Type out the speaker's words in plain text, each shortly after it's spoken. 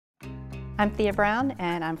I'm Thea Brown,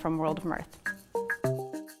 and I'm from World of Mirth.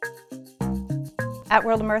 At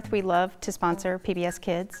World of Mirth, we love to sponsor PBS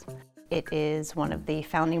Kids. It is one of the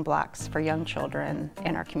founding blocks for young children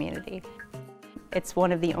in our community. It's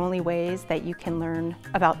one of the only ways that you can learn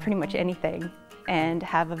about pretty much anything and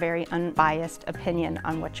have a very unbiased opinion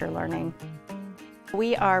on what you're learning.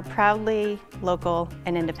 We are proudly local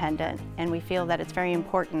and independent, and we feel that it's very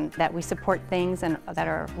important that we support things that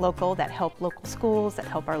are local, that help local schools, that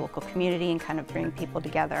help our local community and kind of bring people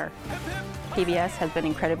together. PBS has been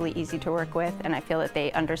incredibly easy to work with, and I feel that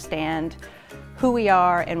they understand who we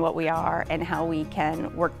are and what we are and how we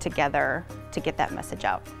can work together to get that message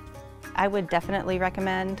out. I would definitely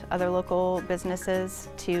recommend other local businesses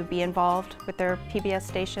to be involved with their PBS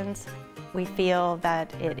stations. We feel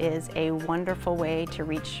that it is a wonderful way to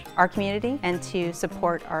reach our community and to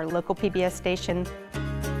support our local PBS station.